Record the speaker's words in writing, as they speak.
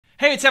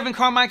Hey, it's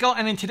Carmichael,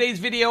 and in today's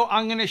video,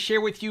 I'm going to share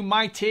with you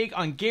my take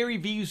on Gary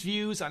V's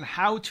views on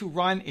how to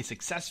run a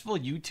successful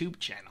YouTube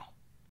channel.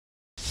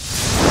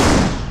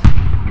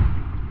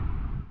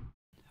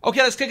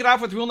 Okay, let's kick it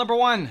off with rule number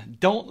 1.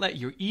 Don't let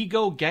your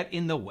ego get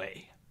in the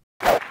way.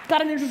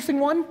 Got an interesting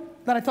one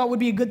that I thought would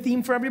be a good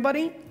theme for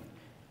everybody.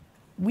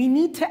 We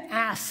need to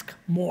ask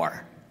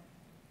more.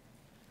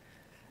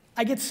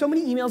 I get so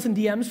many emails and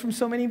DMs from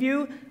so many of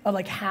you of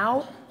like,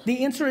 how?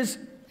 The answer is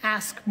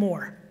ask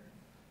more.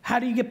 How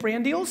do you get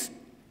brand deals?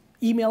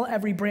 Email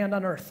every brand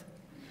on earth.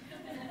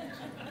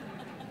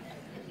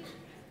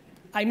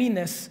 I mean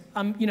this.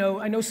 I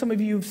know some of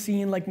you have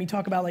seen like me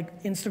talk about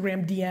like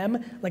Instagram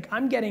DM. Like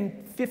I'm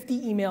getting 50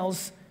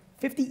 emails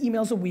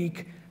a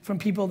week from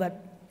people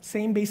that,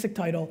 same basic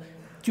title,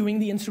 doing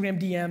the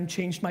Instagram DM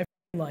changed my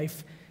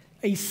life.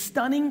 A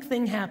stunning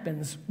thing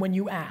happens when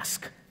you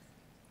ask.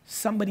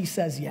 Somebody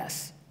says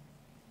yes.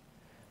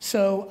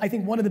 So I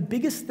think one of the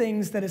biggest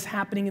things that is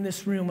happening in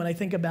this room when I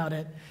think about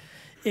it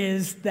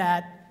is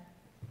that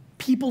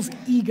people's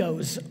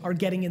egos are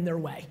getting in their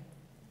way.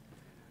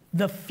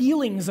 The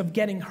feelings of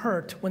getting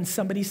hurt when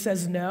somebody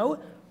says no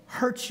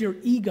hurts your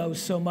ego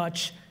so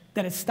much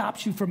that it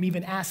stops you from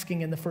even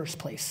asking in the first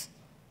place.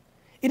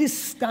 It is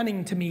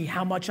stunning to me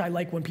how much I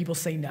like when people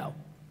say no.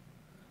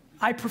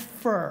 I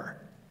prefer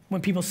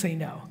when people say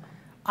no.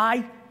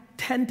 I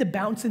tend to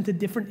bounce into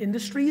different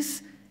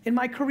industries in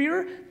my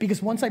career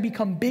because once I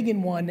become big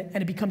in one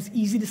and it becomes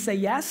easy to say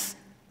yes,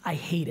 I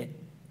hate it.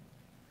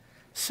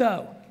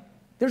 So,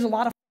 there's a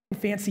lot of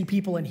fancy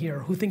people in here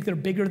who think they're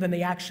bigger than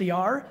they actually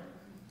are.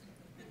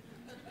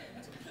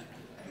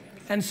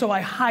 And so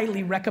I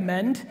highly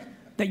recommend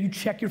that you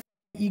check your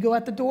ego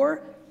at the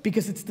door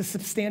because it's the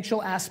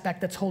substantial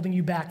aspect that's holding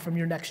you back from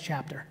your next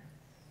chapter.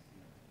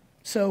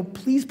 So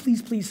please,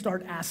 please, please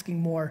start asking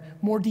more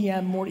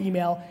DM, more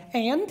email,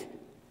 and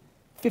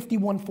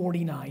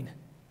 5149.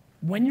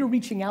 When you're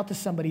reaching out to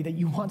somebody that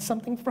you want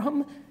something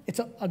from, it's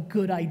a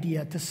good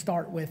idea to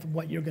start with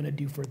what you're gonna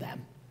do for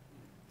them.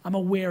 I'm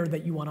aware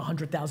that you want a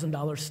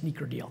 $100,000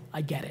 sneaker deal.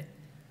 I get it.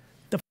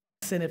 The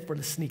f***'s in it for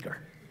the sneaker,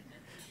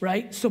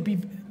 right? So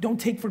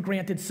don't take for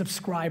granted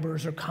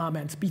subscribers or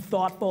comments. Be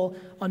thoughtful,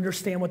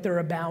 understand what they're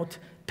about,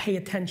 pay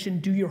attention,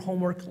 do your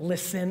homework,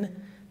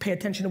 listen, pay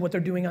attention to what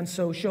they're doing on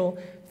social.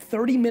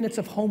 30 minutes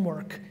of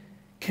homework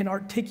can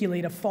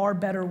articulate a far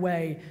better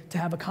way to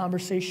have a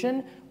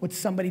conversation with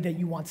somebody that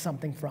you want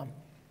something from.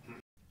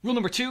 Rule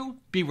number 2,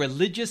 be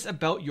religious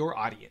about your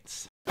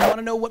audience. You want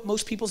to know what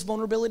most people's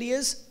vulnerability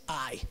is?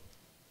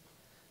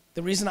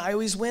 The reason I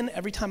always win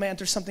every time I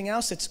enter something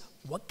else, it's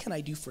what can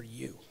I do for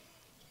you?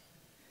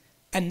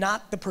 And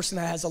not the person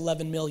that has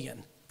 11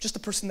 million, just the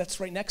person that's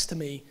right next to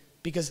me,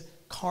 because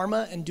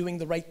karma and doing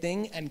the right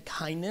thing and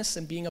kindness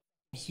and being a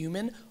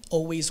human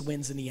always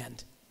wins in the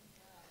end.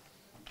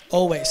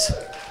 Always.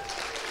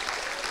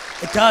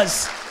 It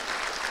does.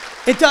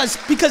 It does,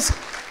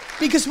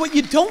 because what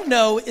you don't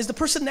know is the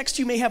person next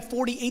to you may have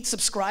 48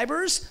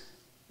 subscribers,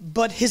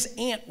 but his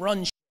aunt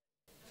runs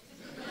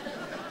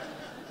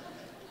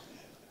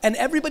and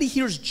everybody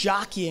here is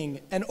jockeying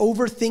and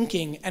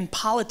overthinking and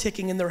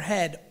politicking in their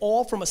head,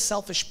 all from a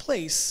selfish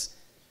place,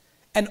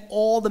 and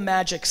all the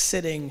magic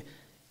sitting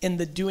in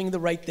the doing the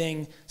right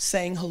thing,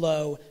 saying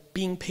hello,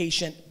 being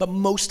patient, but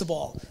most of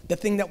all, the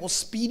thing that will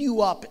speed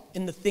you up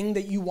in the thing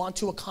that you want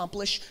to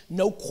accomplish,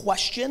 no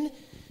question,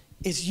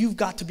 is you've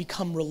got to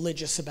become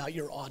religious about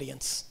your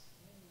audience.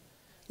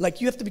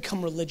 Like, you have to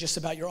become religious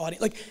about your audience.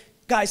 Like,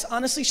 guys,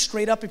 honestly,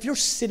 straight up, if you're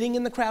sitting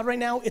in the crowd right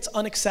now, it's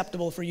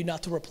unacceptable for you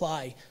not to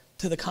reply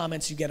to the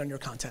comments you get on your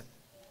content.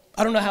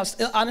 I don't know how,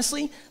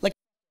 honestly, like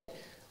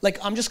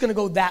I'm just gonna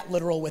go that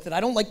literal with it. I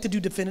don't like to do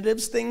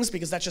definitives things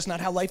because that's just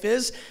not how life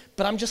is,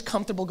 but I'm just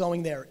comfortable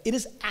going there. It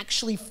is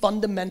actually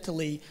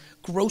fundamentally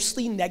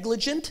grossly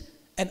negligent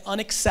and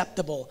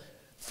unacceptable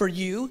for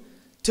you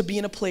to be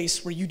in a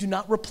place where you do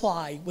not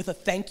reply with a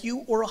thank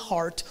you or a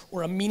heart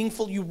or a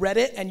meaningful, you read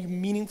it and you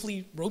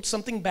meaningfully wrote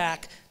something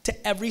back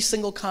to every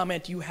single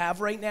comment you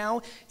have right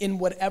now in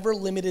whatever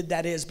limited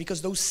that is,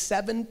 because those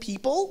 7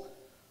 people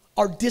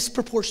are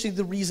disproportionately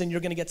the reason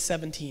you're gonna get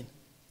 17.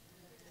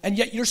 And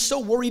yet you're so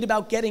worried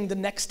about getting the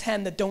next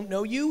 10 that don't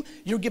know you,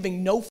 you're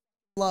giving no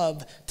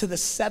love to the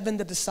 7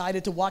 that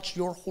decided to watch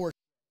your horse.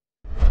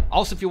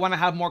 Also, if you want to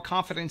have more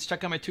confidence,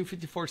 check out my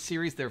 254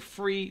 series. They're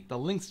free. The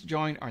links to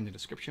join are in the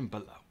description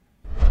below.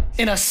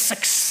 In a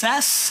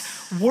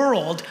success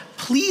world,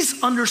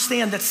 please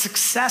understand that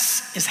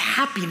success is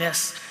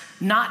happiness,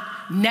 not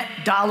net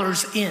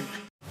dollars in.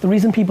 The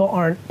reason people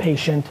aren't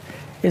patient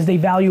is they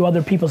value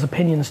other people's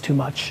opinions too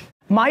much.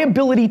 My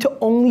ability to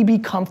only be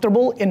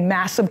comfortable in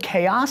massive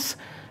chaos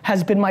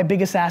has been my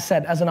biggest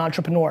asset as an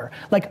entrepreneur.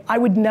 Like, I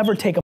would never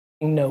take a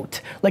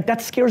note. Like,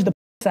 that scares the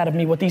out of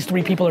me what these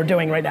 3 people are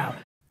doing right now.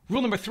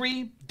 Rule number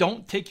 3,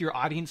 don't take your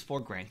audience for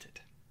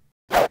granted.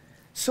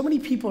 So many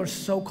people are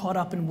so caught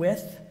up in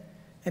width,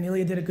 and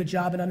Ilya did a good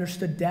job and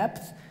understood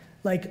depth.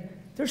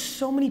 Like, there's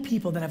so many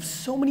people that have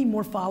so many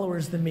more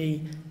followers than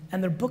me,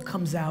 and their book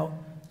comes out,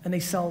 and they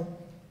sell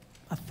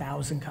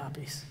 1,000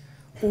 copies.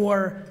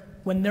 Or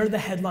when they're the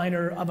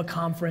headliner of a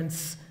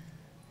conference,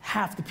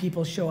 half the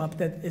people show up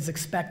that is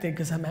expected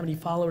because of how many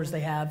followers they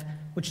have,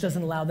 which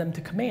doesn't allow them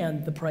to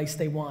command the price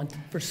they want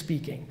for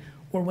speaking.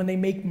 Or when they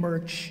make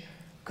merch,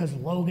 because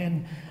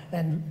Logan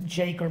and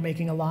Jake are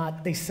making a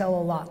lot, they sell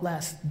a lot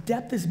less.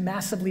 Depth is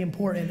massively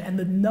important, and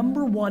the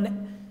number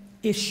one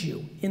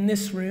issue in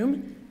this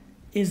room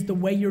is the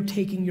way you're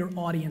taking your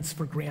audience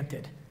for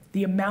granted.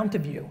 The amount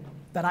of you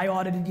that I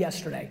audited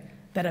yesterday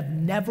that have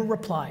never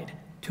replied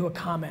to a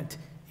comment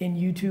in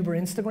YouTube or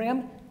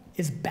Instagram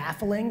is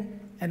baffling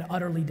and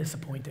utterly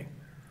disappointing.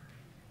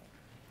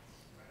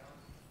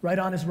 Right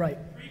on is right.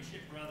 Preach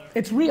it, brother.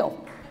 It's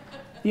real,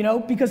 you know,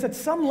 because at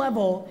some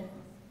level,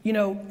 you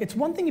know, it's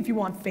one thing if you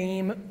want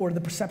fame or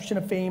the perception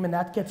of fame and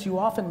that gets you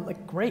off, and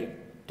like, great,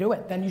 do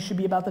it. Then you should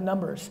be about the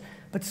numbers.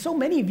 But so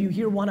many of you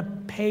here want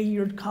to pay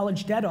your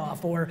college debt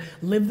off or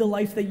live the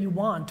life that you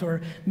want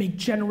or make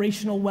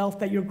generational wealth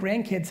that your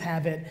grandkids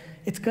have it.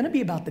 It's going to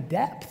be about the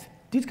depth.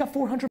 Dude's got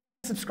 400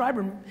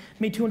 subscribers,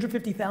 made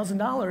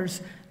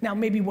 $250,000. Now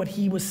maybe what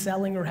he was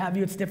selling or have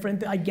you, it's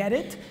different. I get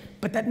it.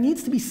 But that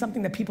needs to be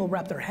something that people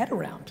wrap their head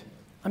around.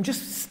 I'm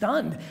just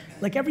stunned.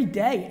 Like every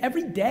day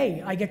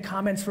I get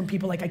comments from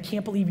people like, I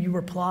can't believe you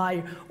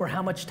reply or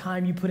how much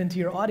time you put into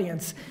your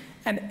audience.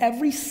 And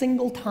every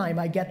single time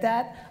I get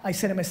that, I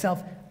say to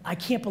myself, I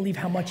can't believe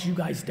how much you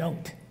guys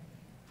don't.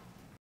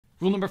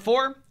 Rule number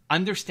 4,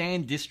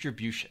 understand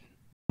distribution.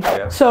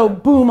 So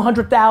boom,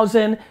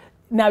 100,000.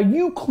 Now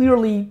you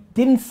clearly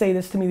didn't say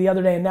this to me the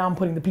other day and now I'm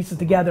putting the pieces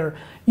together.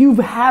 You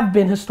have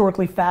been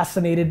historically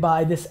fascinated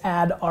by this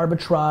ad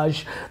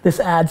arbitrage, this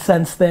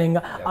AdSense thing.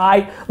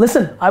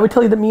 Listen, I would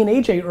tell you that me and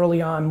AJ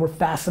early on were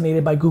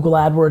fascinated by Google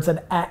AdWords and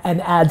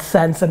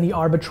AdSense and the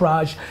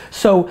arbitrage.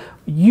 So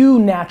you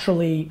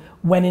naturally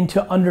went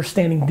into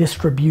understanding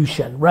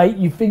distribution, right?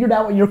 You figured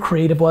out what your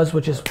creative was,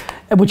 which is,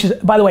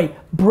 by the way,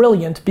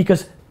 brilliant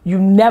because you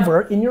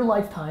never, in your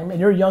lifetime, and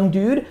you're a young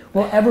dude,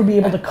 will ever be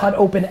able to cut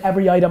open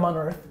every item on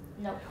earth.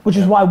 Nope. Which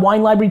is why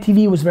Wine Library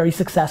TV was very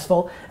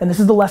successful, and this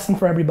is the lesson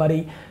for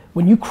everybody.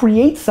 When you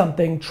create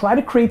something, try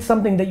to create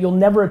something that you'll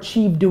never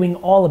achieve doing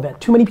all of it.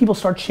 Too many people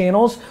start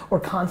channels or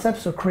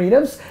concepts or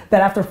creatives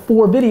that after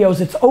 4 videos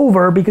it's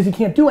over because you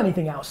can't do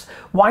anything else.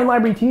 Wine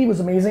Library TV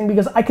was amazing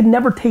because I could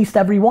never taste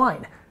every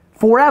wine.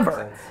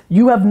 Forever.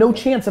 You have no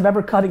chance of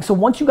ever cutting. So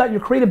once you got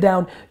your creative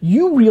down,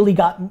 you really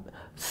got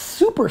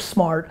super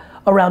smart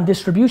around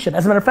distribution.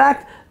 As a matter of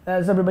fact,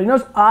 as everybody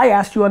knows, I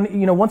asked you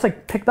on, once I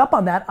picked up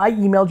on that, I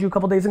emailed you a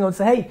couple days ago and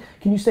said, hey,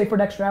 can you stay for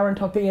an extra hour and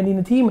talk to Andy and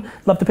the team?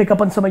 Love to pick up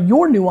on some of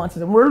your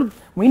nuances. And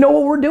we know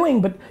what we're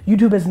doing, but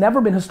YouTube has never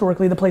been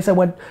historically the place I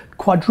went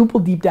quadruple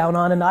deep down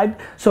on.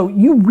 So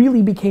you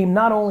really became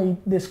not only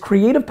this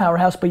creative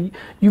powerhouse, but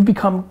you've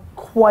become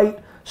quite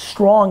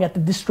strong at the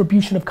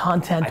distribution of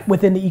content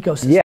within the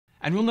ecosystem. Yeah.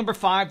 And rule number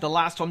 5, the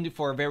last one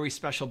for a very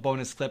special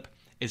bonus clip,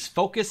 is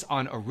focus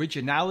on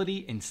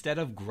originality instead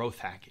of growth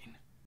hacking.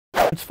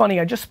 It's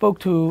funny, I just spoke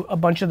to a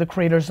bunch of the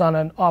creators on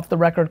an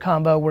off-the-record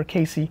combo where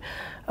Casey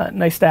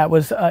Neistat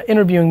was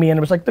interviewing me, and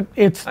it was like,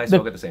 I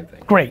spoke at the same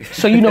thing. Great,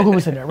 so you know who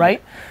was in there,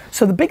 right?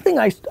 So the big thing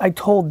I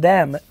told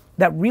them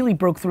that really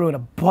broke through, and a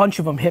bunch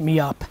of them hit me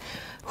up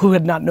who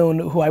had not known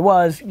who I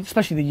was,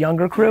 especially the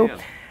younger crew. Yeah.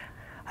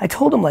 I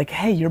told them like,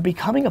 hey, you're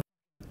becoming a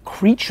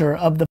creature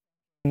of the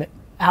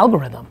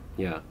algorithm.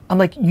 Yeah. I'm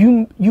like,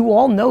 you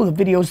all know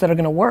the videos that are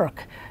gonna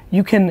work.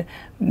 You can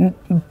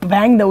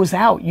bang those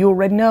out. You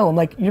already know. I'm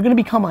like, you're gonna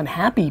become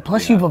unhappy.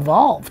 Plus you've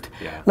evolved.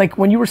 Yeah. Like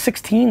when you were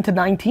 16 to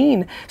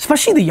 19,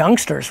 especially the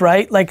youngsters,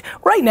 right? Like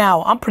right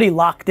now, I'm pretty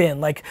locked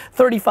in. Like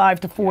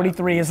 35 to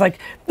 43 is like,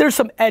 there's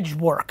some edge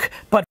work.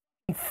 But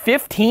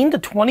 15 to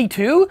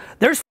 22,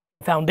 there's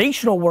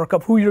foundational work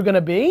of who you're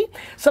gonna be.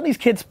 Some of these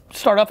kids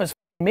start off as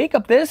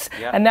makeup this,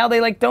 and now they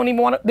like don't even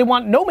want it, they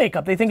want no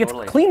makeup. They think it's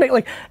clean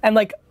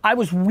and I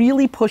was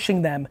really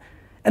pushing them,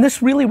 and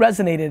this really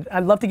resonated.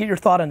 I'd love to get your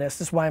thought on this.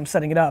 This is why I'm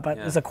setting it up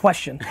as a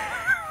question.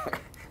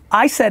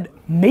 I said,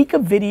 make a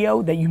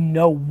video that you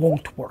know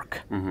won't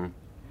work. Mm-hmm.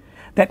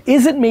 That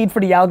isn't made for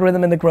the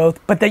algorithm and the growth,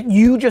 but that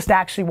you just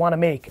actually want to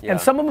make. Yeah. And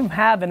some of them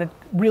have, and it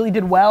really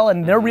did well,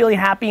 and they're really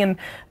happy, and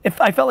if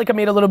I felt like I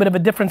made a little bit of a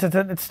difference,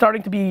 it's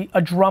starting to be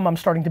a drum I'm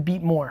starting to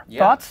beat more. Yeah.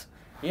 Thoughts?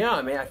 Yeah,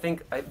 I mean,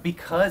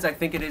 because I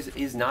think it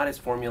is not as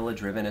formula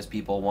driven as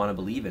people want to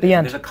believe it is.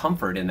 There's a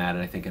comfort in that,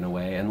 I think, in a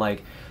way. And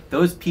like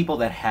those people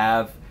that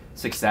have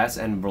success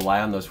and rely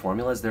on those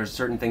formulas, there's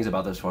certain things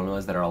about those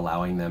formulas that are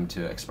allowing them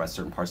to express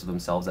certain parts of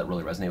themselves that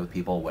really resonate with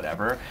people,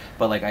 whatever.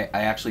 But like I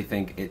actually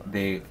think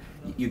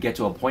you get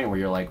to a point where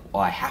you're like,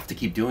 well, I have to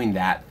keep doing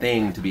that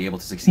thing to be able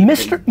to succeed.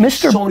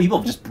 So many people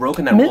have just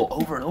broken that rule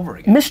over and over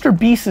again. Mr.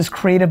 Beast is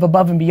creative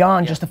above and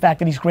beyond just the fact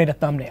that he's great at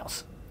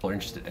thumbnails. Are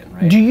interested in,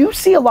 right? Do you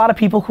see a lot of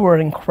people who are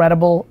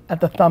incredible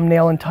at the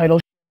thumbnail and title,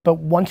 but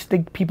once the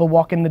people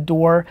walk in the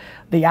door,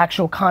 the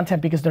actual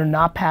content, because they're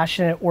not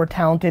passionate or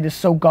talented, is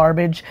so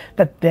garbage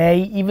that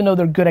they, even though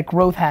they're good at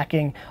growth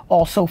hacking,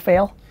 also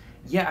fail?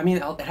 Yeah, I mean,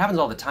 it happens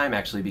all the time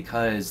actually,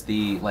 because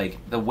the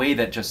way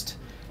that just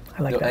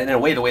I like that. And in a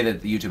way, the way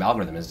that the YouTube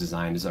algorithm is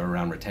designed is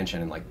around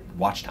retention and like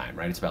watch time,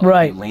 right? It's about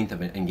right. length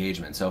of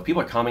engagement. So if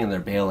people are coming and they're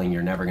bailing,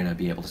 you're never going to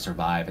be able to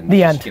survive and the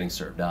just end. getting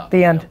served up.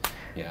 The end.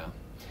 Yeah.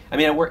 I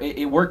mean,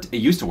 it worked. It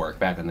used to work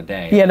back in the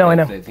day. Yeah, no, I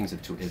know. Things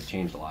have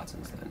changed a lot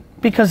since then.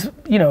 Because,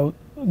 you know,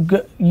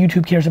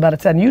 YouTube cares about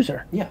its end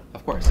user. Yeah,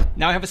 of course.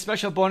 Now I have a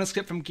special bonus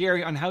clip from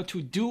Gary on how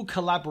to do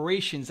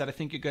collaborations that I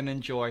think you're going to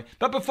enjoy.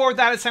 But before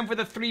that, it's time for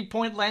the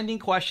 3-point landing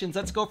questions.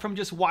 Let's go from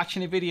just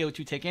watching a video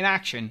to taking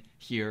action.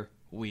 Here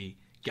we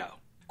go.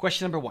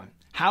 Question number 1.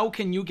 How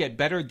can you get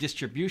better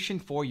distribution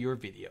for your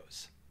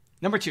videos?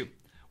 Number 2.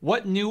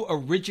 What new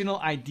original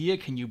idea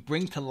can you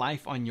bring to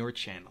life on your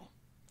channel?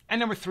 And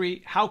number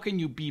 3, how can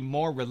you be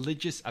more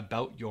religious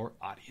about your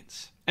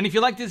audience? And if you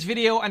like this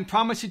video and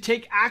promise to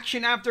take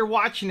action after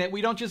watching it,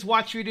 we don't just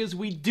watch videos,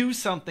 we do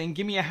something.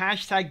 Give me a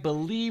hashtag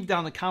believe down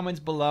in the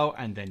comments below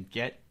and then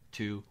get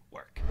to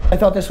work. I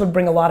thought this would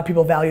bring a lot of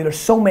people value. There's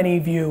so many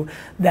of you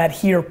that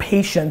hear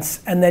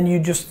patience and then you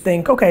just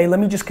think, okay,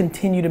 let me just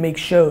continue to make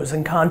shows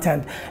and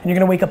content. And you're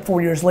gonna wake up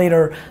 4 years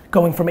later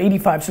going from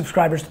 85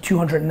 subscribers to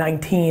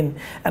 219.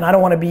 And I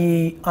don't wanna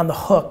be on the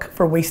hook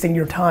for wasting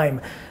your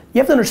time. You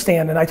have to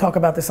understand, and I talk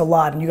about this a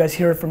lot, and you guys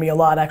hear it from me a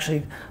lot, actually,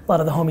 a lot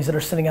of the homies that are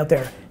sitting out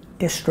there,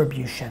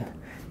 distribution.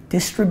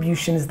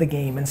 Distribution is the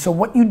game. And so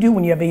what you do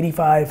when you have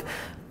 85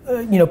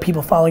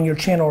 people following your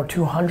channel, or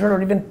 200,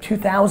 or even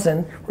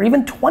 2,000, or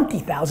even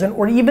 20,000,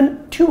 or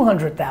even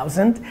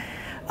 200,000,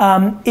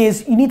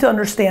 is you need to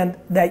understand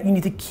that you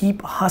need to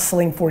keep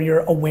hustling for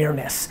your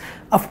awareness.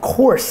 Of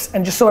course,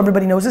 and just so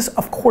everybody knows this,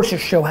 of course your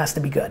show has to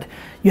be good.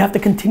 You have to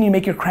continue to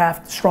make your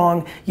craft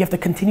strong. You have to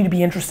continue to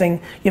be interesting.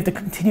 You have to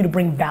continue to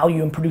bring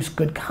value and produce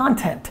good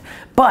content.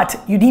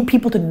 But you need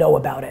people to know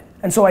about it.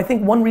 And so I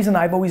think one reason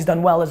I've always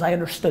done well is I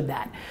understood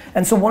that.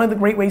 And so one of the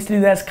great ways to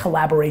do that is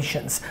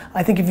collaborations.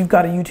 I think if you've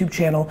got a YouTube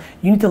channel,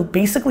 you need to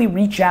basically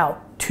reach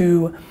out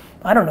to,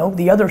 I don't know,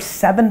 the other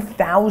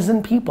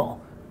 7,000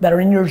 people that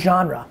are in your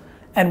genre,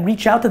 and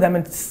reach out to them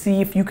and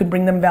see if you can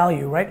bring them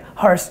value, right?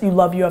 Harsh, you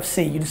love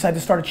UFC, you decide to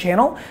start a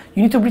channel,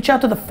 you need to reach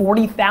out to the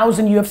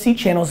 40,000 UFC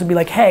channels and be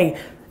like, hey,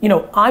 you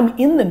know, I'm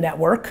in the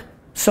network,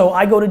 so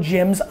I go to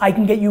gyms, I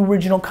can get you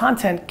original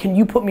content, can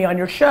you put me on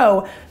your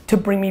show to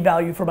bring me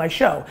value for my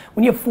show?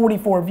 When you have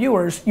 44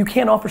 viewers, you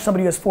can't offer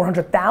somebody who has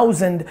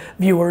 400,000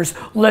 viewers,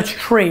 let's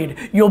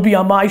trade, you'll be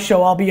on my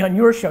show, I'll be on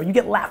your show. You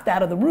get laughed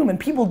out of the room, and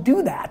people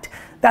do that.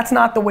 That's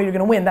not the way you're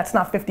gonna win. That's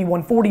not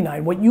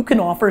 51-49. What you can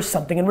offer is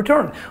something in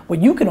return.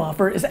 What you can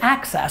offer is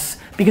access,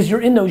 because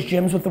you're in those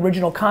gyms with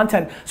original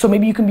content. So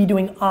maybe you can be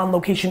doing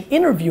on-location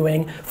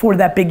interviewing for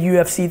that big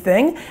UFC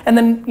thing, and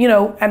then, you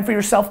know, and for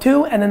yourself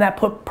too, and then that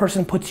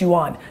person puts you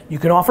on. You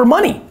can offer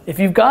money if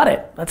you've got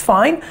it. That's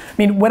fine. I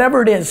mean,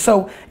 whatever it is.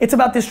 So it's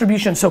about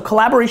distribution. So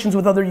collaborations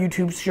with other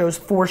YouTube shows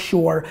for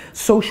sure.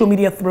 Social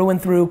media through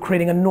and through,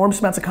 creating enormous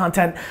amounts of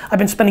content. I've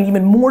been spending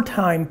even more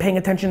time paying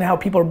attention to how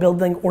people are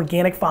building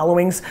organic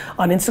followings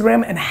on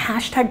Instagram, and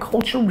hashtag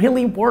culture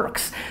really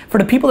works. For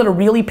the people that are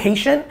really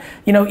patient,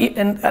 you know,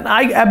 and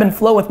I ebb and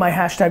flow with my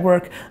hashtag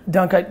work.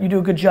 Dunk, you do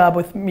a good job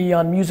with me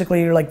on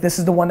Musical.ly. You're like, this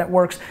is the one that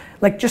works.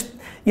 Like, just,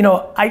 you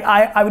know,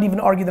 I would even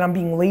argue that I'm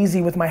being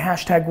lazy with my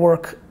hashtag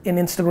work in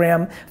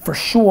Instagram for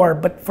sure,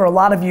 but for a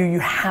lot of you, you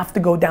have to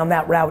go down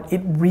that route.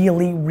 It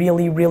really,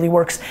 really, really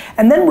works.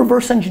 And then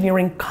reverse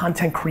engineering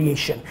content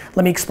creation.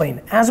 Let me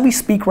explain. As we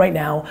speak right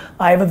now,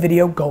 I have a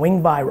video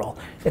going viral.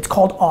 It's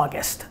called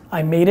August.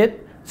 I made it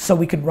so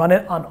we could run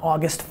it on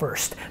August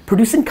 1st.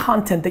 Producing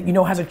content that you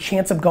know has a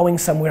chance of going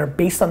somewhere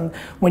based on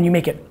when you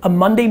make it. A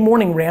Monday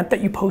morning rant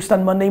that you post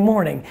on Monday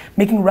morning.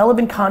 Making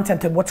relevant content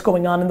to what's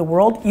going on in the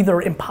world,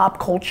 either in pop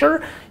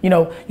culture, you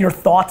know, your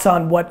thoughts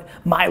on what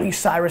Miley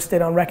Cyrus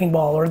did on Wrecking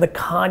Ball, or the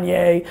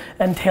Kanye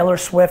and Taylor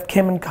Swift,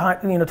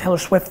 Taylor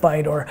Swift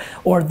fight,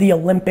 or the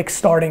Olympics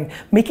starting.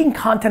 Making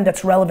content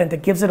that's relevant,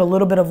 that gives it a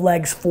little bit of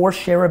legs for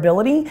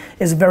shareability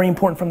is very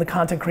important from the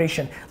content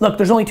creation. Look,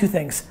 there's only two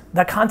things,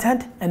 the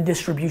content and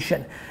distribution.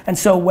 And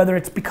so whether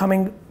it's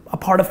becoming a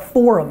part of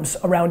forums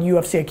around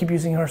UFC, I keep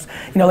using hers,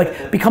 you know,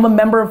 like become a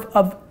member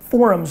of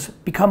forums,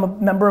 become a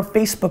member of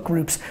Facebook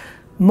groups.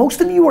 Most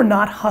of you are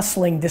not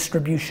hustling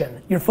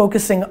distribution. You're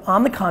focusing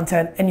on the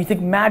content, and you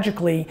think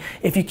magically,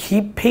 if you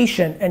keep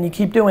patient and you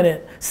keep doing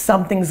it,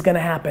 something's gonna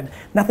happen.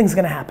 Nothing's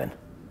gonna happen.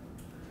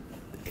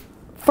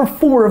 For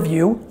 4 of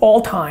you,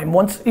 all time,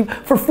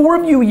 for 4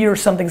 of you a year,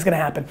 something's gonna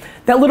happen.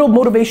 That little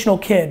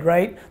motivational kid,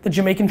 right? The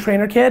Jamaican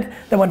trainer kid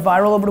that went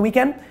viral over the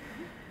weekend.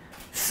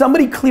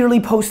 Somebody clearly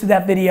posted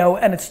that video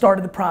and it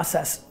started the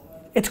process.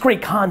 It's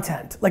great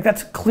content. Like,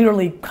 that's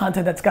clearly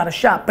content that's got a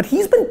shot, but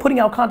he's been putting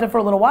out content for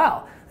a little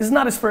while. This is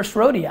not his first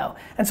rodeo.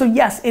 And so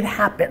yes, it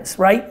happens,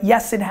 right?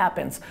 Yes, it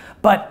happens.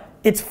 But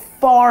it's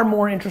far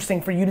more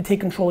interesting for you to take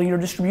control of your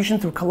distribution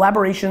through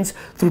collaborations,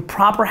 through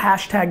proper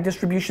hashtag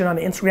distribution on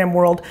the Instagram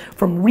world,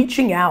 from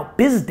reaching out,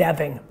 biz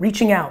deving,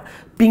 reaching out,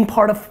 being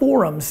part of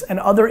forums and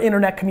other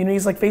internet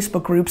communities like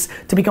Facebook groups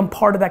to become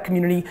part of that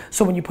community,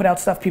 so when you put out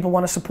stuff, people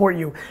want to support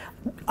you.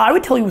 I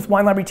would tell you with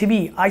Wine Library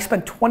TV, I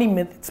spent 20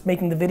 minutes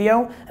making the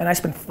video and I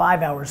spent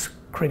 5 hours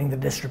creating the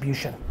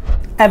distribution.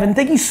 Evan,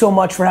 thank you so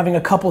much for having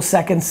a couple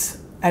seconds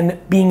and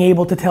being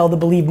able to tell the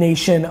Believe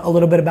Nation a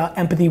little bit about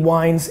Empathy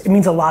Wines. It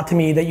means a lot to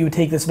me that you would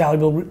take this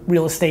valuable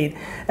real estate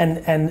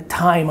and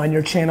time on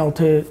your channel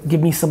to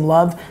give me some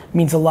love. It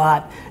means a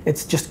lot.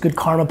 It's just good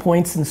karma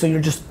points, and so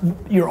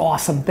you're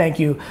awesome. Thank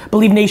you.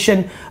 Believe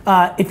Nation,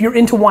 if you're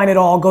into wine at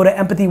all, go to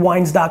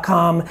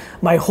empathywines.com.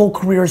 My whole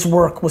career's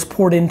work was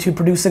poured into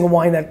producing a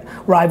wine that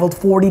rivaled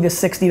 $40 to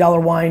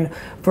 $60 wine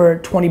for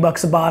 20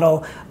 bucks a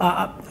bottle.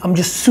 I'm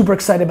just super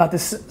excited about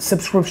this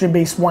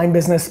subscription-based wine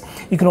business.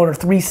 You can order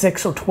 3,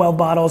 6, or 12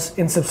 bottles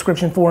in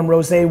subscription form,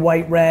 rosé,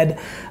 white, red.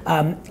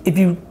 If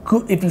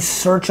you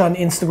search on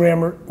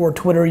Instagram or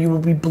Twitter, you will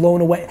be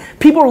blown away.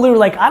 People are literally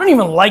like, I don't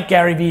even like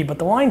Gary Vee, but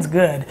the wine's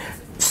good.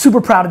 Super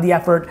proud of the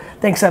effort.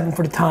 Thanks, Evan,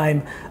 for the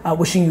time.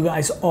 Wishing you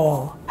guys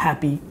all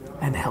happy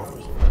and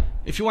healthy.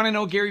 If you want to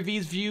know Gary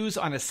Vee's views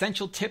on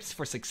essential tips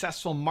for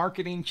successful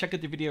marketing, check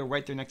out the video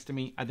right there next to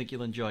me. I think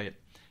you'll enjoy it.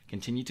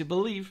 Continue to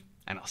believe,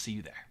 and I'll see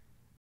you there.